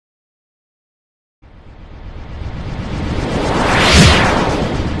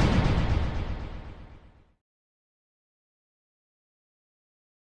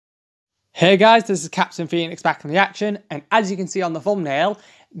Hey guys, this is Captain Phoenix back in the action, and as you can see on the thumbnail,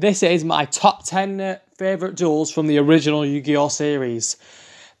 this is my top 10 favourite duels from the original Yu-Gi-Oh series.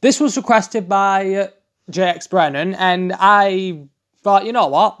 This was requested by JX Brennan, and I thought, you know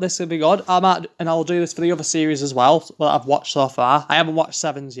what, this would be good. I'll do this for the other series as well, that I've watched so far. I haven't watched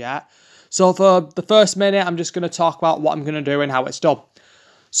Sevens yet. So for the first minute, I'm just going to talk about what I'm going to do and how it's done.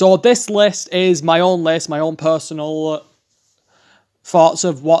 So this list is my own list, my own personal thoughts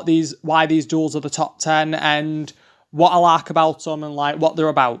of why these duels are the top 10 and what I like about them and like what they're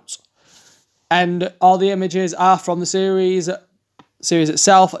about. And all the images are from the series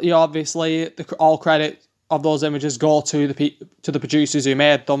itself. You know, obviously, all credit of those images go to the producers who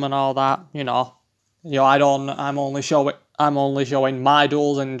made them and all that. You know, I'm only showing my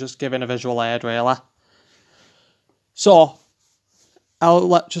duels and just giving a visual aid really. So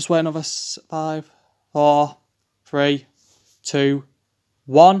let's just wait another 5, 4, 3, 2,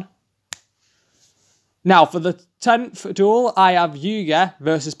 1. Now, for the 10th duel, I have Yugioh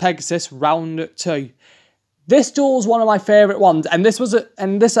versus Pegasus, round 2. This duel is one of my favourite ones, and this is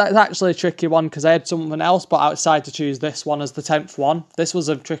actually a tricky one because I had something else, but I decided to choose this one as the 10th one. This was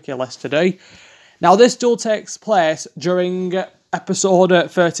a tricky list to do. Now, this duel takes place during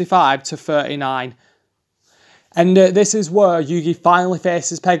episode 35 to 39. And this is where Yugi finally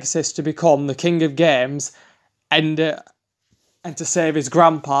faces Pegasus to become the king of games and to save his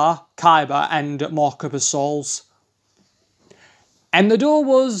grandpa, Kaiba, and Mokuba's souls. And the duel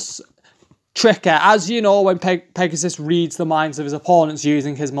was tricky. As you know, when Pegasus reads the minds of his opponents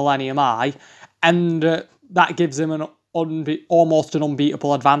using his Millennium Eye, and that gives him almost an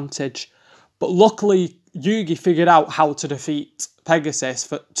unbeatable advantage. But luckily, Yugi figured out how to defeat Pegasus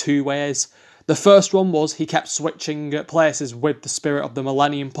for 2 ways. The first one was he kept switching places with the Spirit of the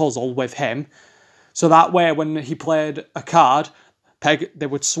Millennium Puzzle with him. So that way, when he played a card, they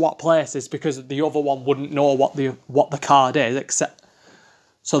would swap places because the other one wouldn't know what the card is,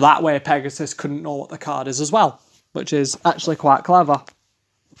 so that way Pegasus couldn't know what the card is as well, which is actually quite clever.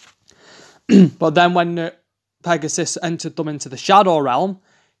 But then when Pegasus entered them into the Shadow Realm,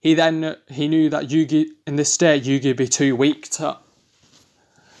 he knew that Yugi, in this state, Yugi would be too weak to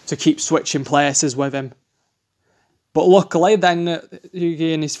keep switching places with him. But luckily, then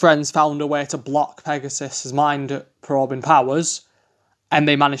Yugi and his friends found a way to block Pegasus' mind-probing powers, and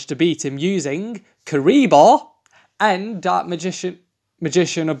they managed to beat him using Karibo and Dark the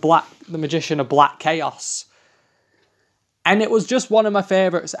Magician of Black Chaos. And it was just one of my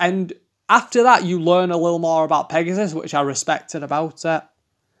favourites. And after that, you learn a little more about Pegasus, which I respected about it.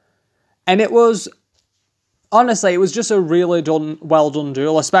 And it was, honestly, it was just a really well done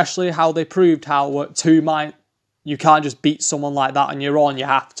duel, especially how they proved how you can't just beat someone like that on your own. You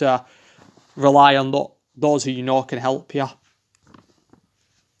have to rely on those who you know can help you.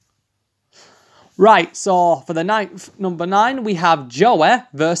 Right, so for the number 9, we have Joey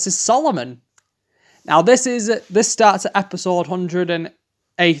versus Solomon. Now this starts at episode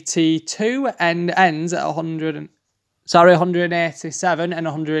 182 and ends at 187 and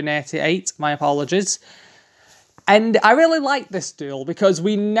 188. My apologies. And I really like this duel because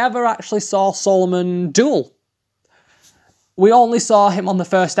we never actually saw Solomon duel. We only saw him on the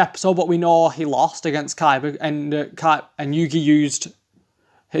first episode, but we know he lost against Kaiba, and Yugi used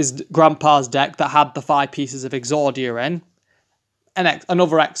his grandpa's deck that had the 5 pieces of Exodia in.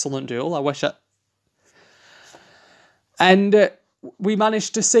 Another excellent duel, I wish it. And we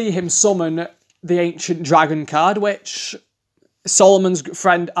managed to see him summon the Ancient Dragon card, which Solomon's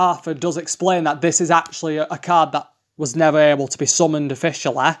friend Arthur does explain that this is actually a card that was never able to be summoned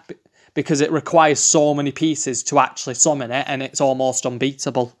officially, because it requires so many pieces to actually summon it, and it's almost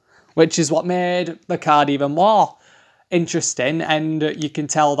unbeatable, which is what made the card even more interesting, and you can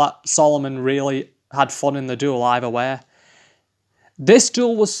tell that Solomon really had fun in the duel either way. This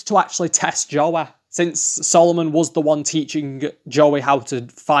duel was to actually test Joey, since Solomon was the one teaching Joey how to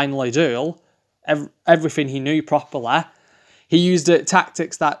finally duel, everything he knew properly. He used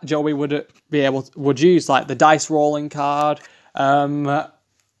tactics that Joey would use, like the dice rolling card,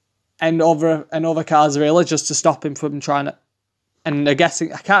 and other cards really, just to stop him from trying to. And I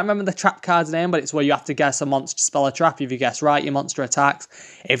can't remember the trap card's name, but it's where you have to guess a monster to spell a trap. If you guess right, your monster attacks.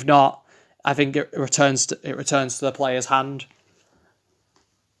 If not, I think it returns to the player's hand.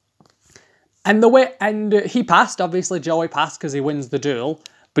 And he passed. Obviously, Joey passed because he wins the duel.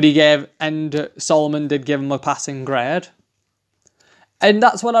 But Solomon did give him a passing grade. And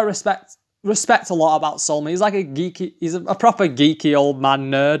that's what I respect a lot about Solomon. He's like he's a proper geeky old man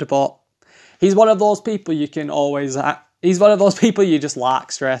nerd, but he's one of those people you can always. He's one of those people you just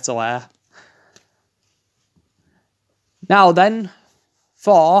like straight away. Now then,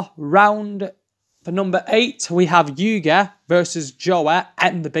 For number 8, we have Yugioh versus Joey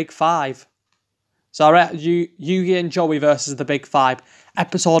and the Big Five. So Yugioh and Joey versus the Big Five.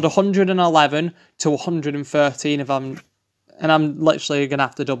 Episode 111 to 113 I'm literally going to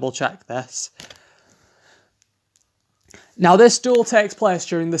have to double check this. Now this duel takes place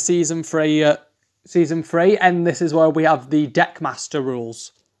during the season 3, and this is where we have the Deckmaster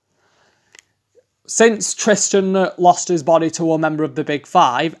rules. Since Tristan lost his body to a member of the Big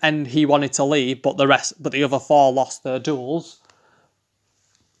Five and he wanted to leave, but the other 4 lost their duels,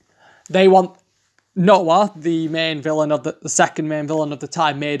 Noah, the second main villain of the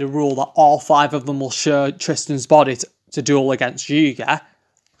time, made a rule that all 5 of them will share Tristan's body to duel against Yugioh.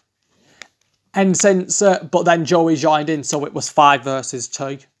 And but then Joey joined in, so it was 5 versus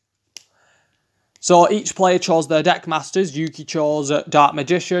 2. So each player chose their deck masters. Yuki chose Dark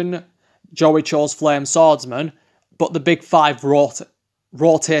Magician, Joey chose Flame Swordsman, but the Big Five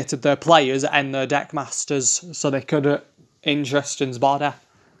rotated their players and their deck masters so they could in Tristan's body.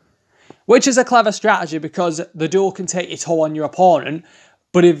 Which is a clever strategy because the duel can take your toll on your opponent,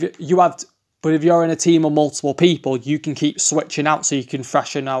 but if you're in a team of multiple people, you can keep switching out so you can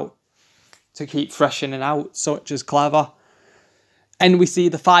freshen out to keep freshening out, so which is clever. And we see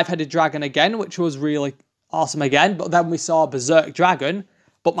the 5-headed dragon again, which was really awesome again, but then we saw Berserk Dragon.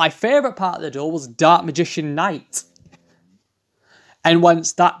 But my favourite part of the duel was Dark Magician Knight. And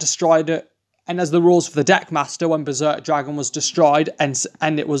once that destroyed it, and as the rules for the Deckmaster, when Berserk Dragon was destroyed and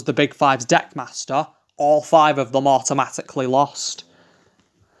it was the Big Five's Deckmaster, all 5 of them automatically lost.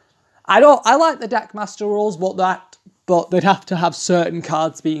 I like the Deckmaster rules, but they'd have to have certain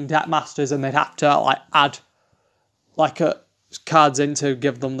cards being Deckmasters, and they'd have to add cards in to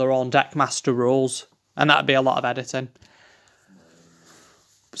give them their own Deckmaster rules, and that'd be a lot of editing.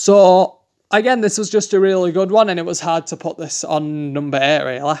 So again, this was just a really good one, and it was hard to put this on number 8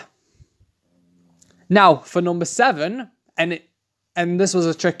 really. Now for number 7, and this was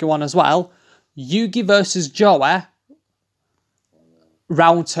a tricky one as well, Yugi versus Joey,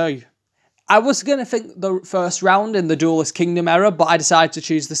 round 2. I was going to think the first round in the Duelist Kingdom era, but I decided to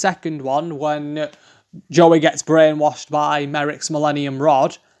choose the second one when Joey gets brainwashed by Merrick's Millennium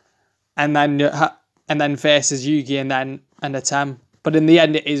Rod and then faces Yugi and Atem. But in the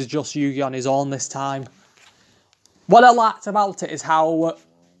end, it is just Yugi on his own this time. What I liked about it is how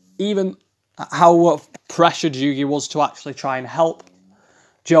pressured Yugi was to actually try and help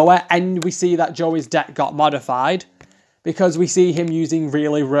Joey, and we see that Joey's deck got modified because we see him using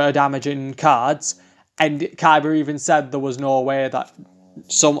really rare damaging cards, and Kaiba even said there was no way that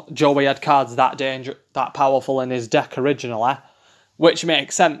Joey had cards that powerful in his deck originally, which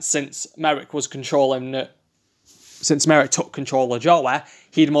makes sense since Merrick took control of Joey,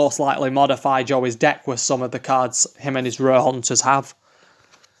 he'd most likely modify Joey's deck with some of the cards him and his rare hunters have.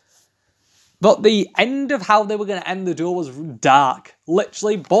 But the end of how they were going to end the duel was dark.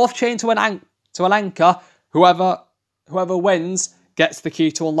 Literally, both chained to an anchor. Whoever wins gets the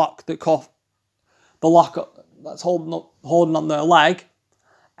key to unlock the lock that's holding on their leg,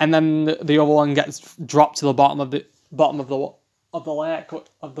 and then the other one gets dropped to the bottom of the lake,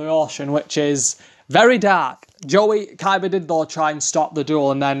 of the ocean, which is very dark. Kaiba did though try and stop the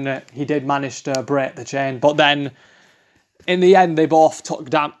duel, and then he did manage to break the chain. But then, in the end, they both took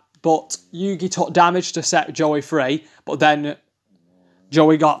damage. But Yugi took damage to set Joey free. But then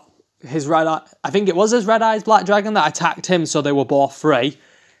Joey got his red eye. I think it was his Red Eyes Black Dragon that attacked him, so they were both free.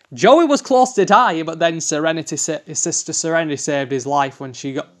 Joey was close to dying, but then his sister Serenity saved his life when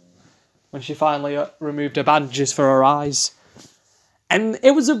she finally removed her bandages for her eyes. And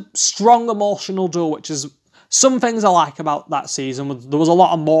it was a strong emotional duel, which is some things I like about that season. There was a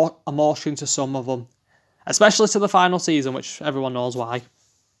lot of more emotion to some of them, especially to the final season, which everyone knows why.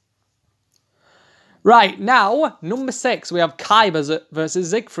 Right, now, number 6, we have Kaiba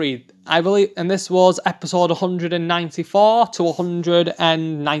versus Siegfried, I believe, and this was episode 194 to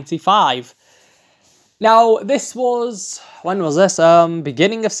 195. Now, this was, when was this?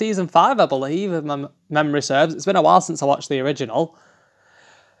 Beginning of season 5, I believe, if my memory serves. It's been a while since I watched the original.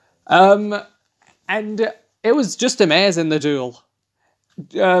 And it was just amazing, the duel.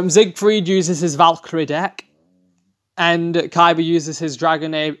 Siegfried uses his Valkyrie deck, and Kaiba uses his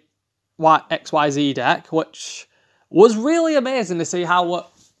Dragon XYZ deck, which was really amazing to see how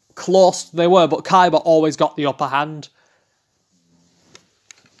close they were, but Kaiba always got the upper hand.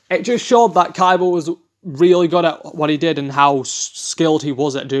 It just showed that Kaiba was really good at what he did and how skilled he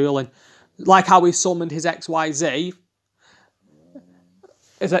was at dueling. Like how he summoned his XYZ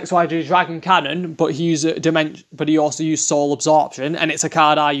Dragon Cannon, but he also used Soul Absorption, and it's a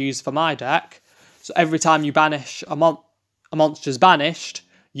card I use for my deck. So every time you banish a a monster's banished,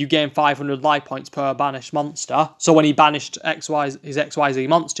 you gain 500 life points per banished monster. So when he banished his XYZ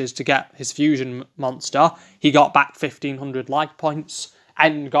monsters to get his fusion monster, he got back 1500 life points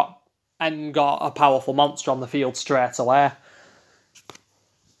and got a powerful monster on the field straight away.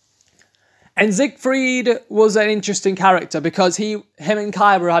 And Siegfried was an interesting character because him and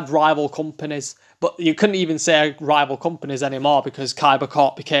Kaiba had rival companies, but you couldn't even say rival companies anymore because Kaiba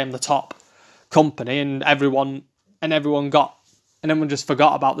Corp became the top company, and everyone just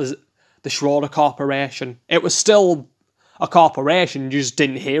forgot about the Schroeder Corporation. It was still a corporation, you just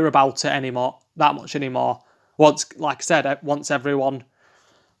didn't hear about it that much anymore. Once, like I said, everyone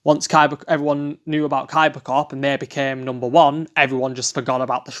knew about Kaiba Corp and they became number one, everyone just forgot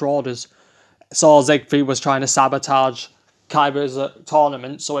about the Schroders. So Siegfried was trying to sabotage Kaiba's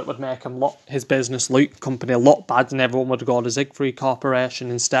tournament so it would make his company look bad, and everyone would go to Siegfried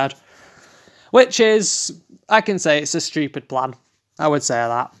Corporation instead. Which is, I can say it's a stupid plan. I would say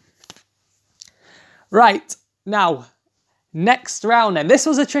that. Right, now, next round then. This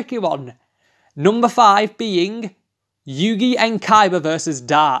was a tricky one. Number 5 being Yugi and Kaiba versus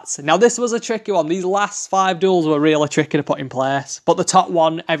Darts. Now this was a tricky one. These last 5 duels were really tricky to put in place. But the top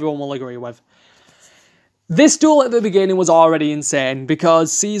one, everyone will agree with. This duel at the beginning was already insane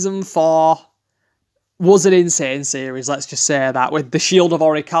because Season 4 was an insane series, let's just say that, with the Seal of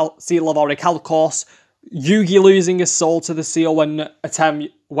Orichalcos, Yugi losing his soul to the seal when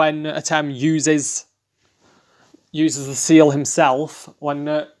Atem uses the seal himself,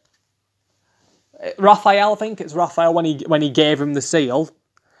 when Raphael, I think it's Raphael, when he gave him the seal,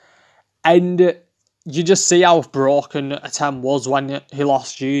 and you just see how broken Atem was when he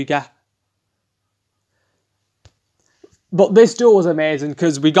lost Yugi. But this duel was amazing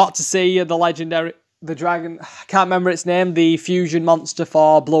because we got to see the dragon, I can't remember its name, the fusion monster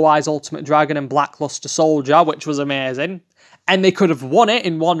for Blue Eyes Ultimate Dragon and Blackluster Soldier, which was amazing. And they could have won it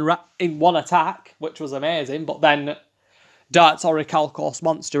in one attack, which was amazing, but then Dart's Orichalcos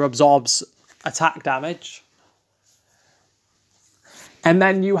monster absorbs attack damage. And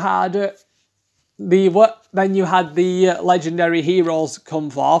then you had the legendary heroes come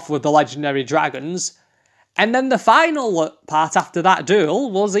forth with the legendary dragons. And then the final part after that duel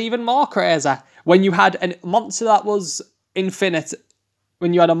was even more crazy. When you had a monster that was infinite,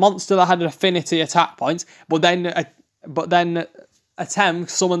 when you had a monster that had infinity attack points, but then Atem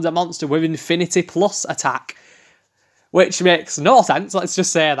summons a monster with infinity plus attack, which makes no sense. Let's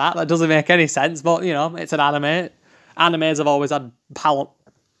just say that doesn't make any sense. But you know, it's an anime. Animes have always had power.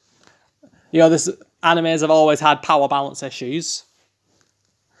 Animes have always had power balance issues.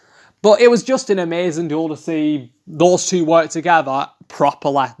 But it was just an amazing duel to see those two work together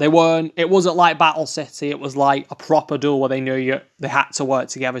properly. It wasn't like Battle City, it was like a proper duel where they knew they had to work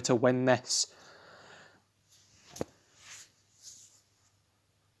together to win this.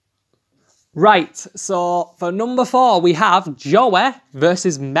 Right, so for number 4, we have Joey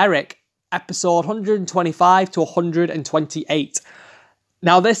versus Merrick, episode 125 to 128.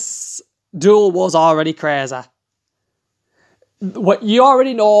 Now this duel was already crazy. You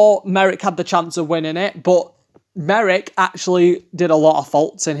already know Merrick had the chance of winning it, but Merrick actually did a lot of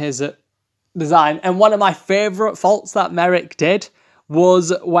faults in his design. And one of my favourite faults that Merrick did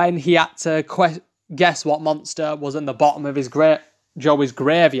was when he had to guess what monster was in the bottom of Joey's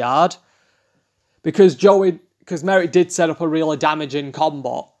graveyard. Because Merrick did set up a really damaging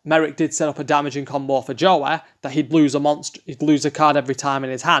combo. Merrick did set up a damaging combo for Joey that he'd lose a card every time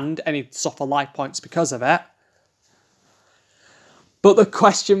in his hand and he'd suffer life points because of it. But the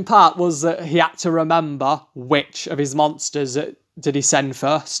question part was that he had to remember which of his monsters did he send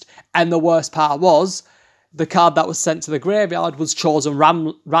first. And the worst part was, the card that was sent to the graveyard was chosen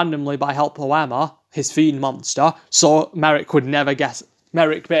randomly by Help Poema, his Fiend monster, so Merrick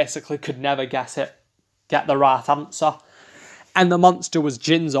basically could never get the right answer. And the monster was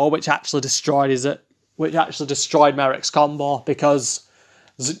Jinzo, which actually destroyed Merrick's combo, because,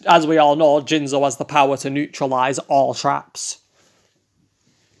 as we all know, Jinzo has the power to neutralise all traps.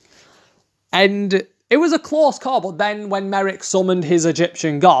 And it was a close call, but then when Merrick summoned his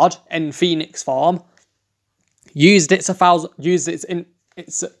Egyptian god in Phoenix form, used its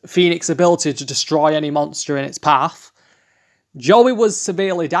Phoenix ability to destroy any monster in its path, Joey was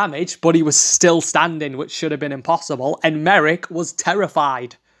severely damaged, but he was still standing, which should have been impossible, and Merrick was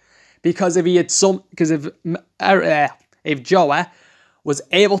terrified. Because if Joey was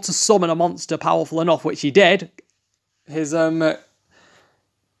able to summon a monster powerful enough, which he did, I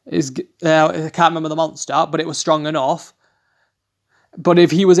can't remember the monster, but it was strong enough. But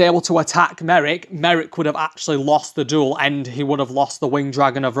if he was able to attack Merrick, Merrick would have actually lost the duel, and he would have lost the Winged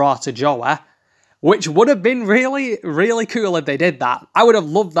Dragon of Ra to Joey. which would have been really, really cool if they did that. I would have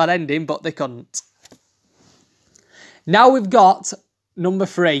loved that ending, but they couldn't. Now we've got number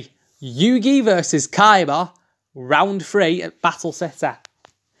 3, Yugi versus Kaiba, round 3 at Battle City.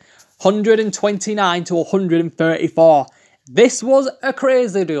 129 to 134. This was a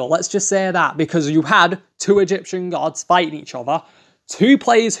crazy duel, let's just say that, because you had 2 Egyptian gods fighting each other, 2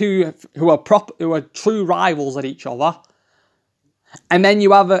 players who are true rivals at each other, and then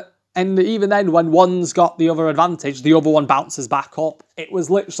you have and even then, when one's got the other advantage, the other one bounces back up. It was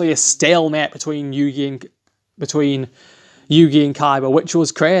literally a stalemate between Yugi and Kaiba, which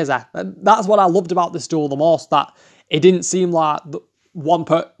was crazy. That's what I loved about this duel the most, that it didn't seem like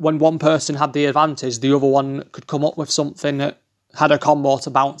when one person had the advantage, the other one could come up with something that had a combo to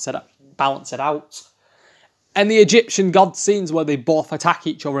balance it out. And the Egyptian god scenes where they both attack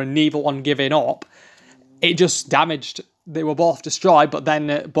each other and neither one giving up, it just damaged. They were both destroyed, but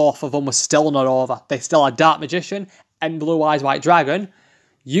then both of them were still not over. They still had Dark Magician and Blue Eyes White Dragon.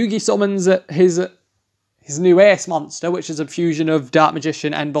 Yugi summons his new ace monster, which is a fusion of Dark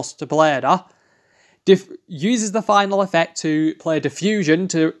Magician and Buster Blader. Uses the final effect to play Diffusion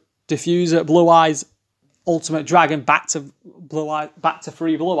to diffuse Blue Eyes Ultimate Dragon back to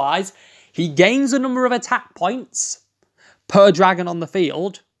 3 Blue Eyes. He gains a number of attack points per dragon on the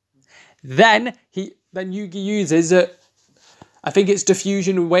field. Then Yugi uses I think it's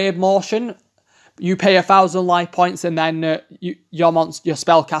Diffusion Wave Motion. You pay 1,000 life points, and then your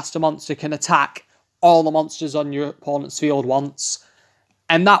spellcaster monster can attack all the monsters on your opponent's field once.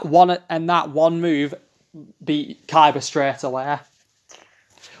 And that one move beat Kaiba straight away,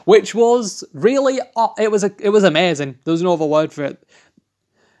 which was really it was amazing. There was no other word for it.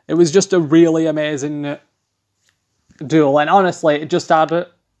 It was just a really amazing duel, and honestly, it just had.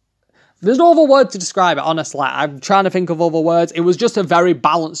 There's no other word to describe it, honestly. I'm trying to think of other words. It was just a very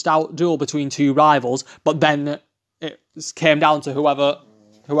balanced out duel between 2 rivals, but then it came down to whoever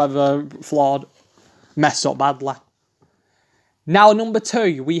flawed, messed up badly. Now, number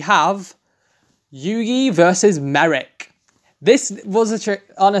 2, we have Yugi versus Merrick. This was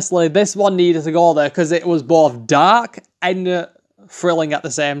honestly, this one needed to go there because it was both dark and thrilling at the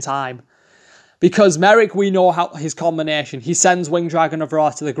same time. Because Merrick, we know how his combination. He sends Winged Dragon of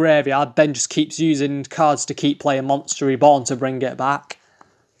Ra to the graveyard, then just keeps using cards to keep playing Monster Reborn to bring it back.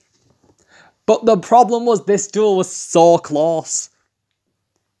 But the problem was this duel was so close.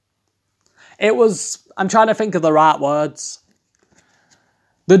 I'm trying to think of the right words.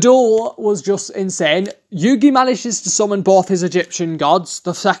 The duel was just insane. Yugi manages to summon both his Egyptian gods,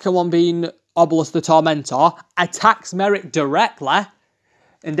 the second one being Obelisk the Tormentor, attacks Merrick directly,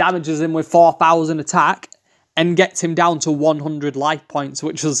 and damages him with 4,000 attack, and gets him down to 100 life points,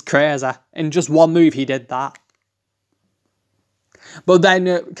 which was crazy. In just one move, he did that. But then,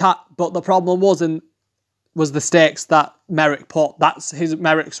 the problem was the stakes that Merrick put. That's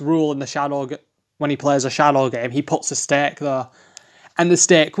Merrick's rule in the Shadow. When he plays a Shadow game, he puts a stake there, and the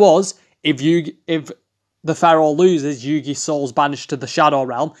stake was if the Pharaoh loses, Yugi's soul's banished to the Shadow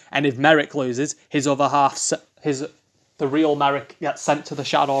Realm, and if Merrick loses, his other half, the real Merrick, gets sent to the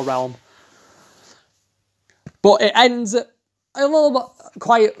Shadow Realm. But it ends a little bit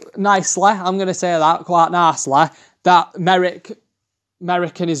quite nicely, I'm going to say that, quite nicely, that Merrick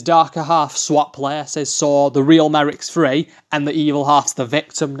and his darker half swap places, so the real Merrick's free, and the evil half's the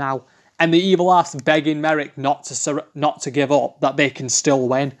victim now. And the evil half's begging Merrick not to give up, that they can still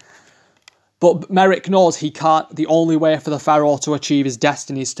win. But Merrick knows he can't. The only way for the Pharaoh to achieve his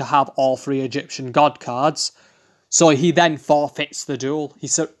destiny is to have all 3 Egyptian god cards. So he then forfeits the duel.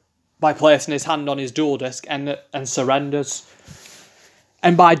 By placing his hand on his duel disc and surrenders.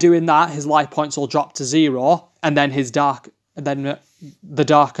 And by doing that, his life points will drop to 0, and then the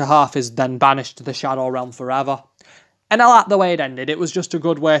darker half is then banished to the Shadow Realm forever. And I like the way it ended. It was just a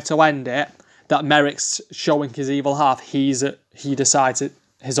good way to end it. That Merrick's showing his evil half. He decides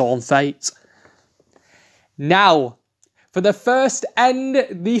his own fate. Now, for the first and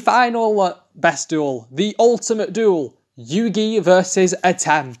the final best duel, the ultimate duel, Yugi versus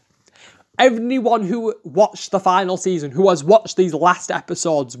Atem. Anyone who watched the final season, who has watched these last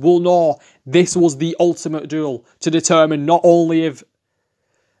episodes, will know this was the ultimate duel to determine not only if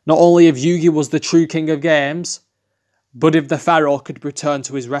Yugi was the true king of games, but if the Pharaoh could return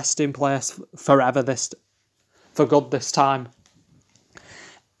to his resting place forever for good this time.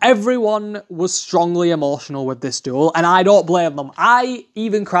 Everyone was strongly emotional with this duel, and I don't blame them. I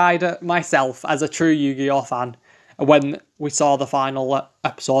even cried myself as a true Yu-Gi-Oh fan when we saw the final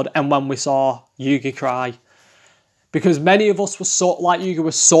episode and when we saw Yugi cry. Because many of us were so, like Yugi,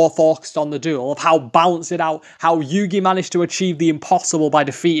 were so focused on the duel of how balanced it out, how Yugi managed to achieve the impossible by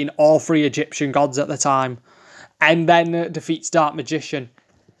defeating all 3 Egyptian gods at the time, and then defeats Dark Magician.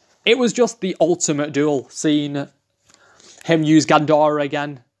 It was just the ultimate duel, seeing him use Gandora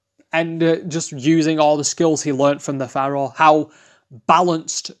again, and just using all the skills he learnt from the Pharaoh, how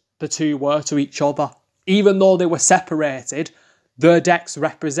balanced the two were to each other. Even though they were separated, their decks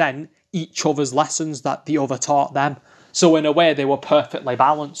represent each other's lessons that the other taught them. So in a way, they were perfectly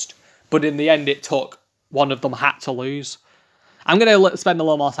balanced. But in the end, it took one of them had to lose. I'm going to spend a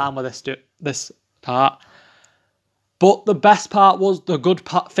little more time with this part. But the best part was, the good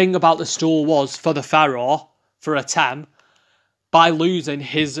thing about the duel was, for the Pharaoh, for Atem, by losing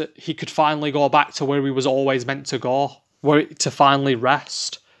he could finally go back to where he was always meant to go, to finally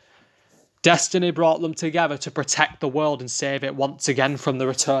rest. Destiny brought them together to protect the world and save it once again from the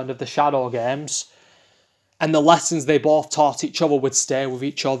return of the Shadow Games. And the lessons they both taught each other would stay with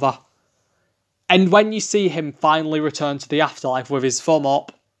each other. And when you see him finally return to the afterlife with his thumb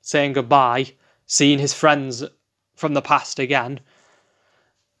up, saying goodbye, seeing his friends from the past again,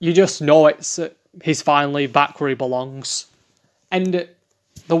 you just know he's finally back where he belongs. And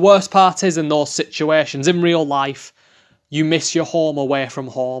the worst part is, in those situations, in real life, you miss your home away from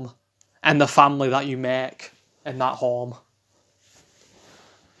home and the family that you make in that home.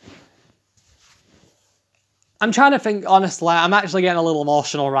 I'm trying to think, honestly, I'm actually getting a little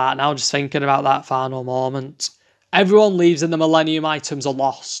emotional right now just thinking about that final moment. Everyone leaves and the Millennium items are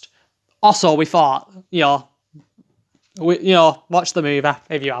lost. Also, we thought, watch the movie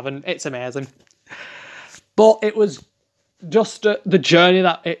if you haven't. It's amazing. But it was just the journey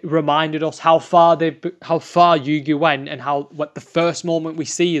that it reminded us how far Yu-Gi went, and how the first moment we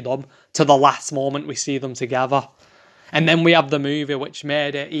see them to the last moment we see them together. And then we have the movie, which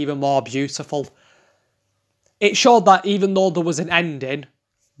made it even more beautiful. It showed that even though there was an ending,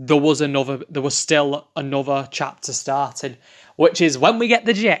 there was still another chapter starting, which is when we get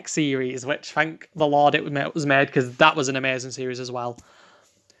the GX series, which thank the Lord it was made, because that was an amazing series as well.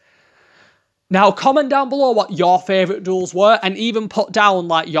 Now, comment down below what your favourite duels were, and even put down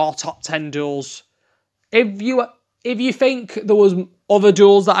your top 10 duels. If you think there was other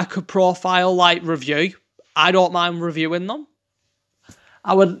duels that I could profile, review, I don't mind reviewing them.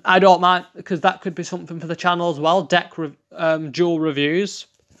 I don't mind, because that could be something for the channel as well, duel reviews.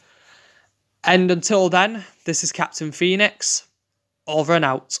 And until then, this is Captain Phoenix, over and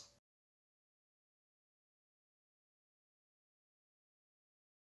out.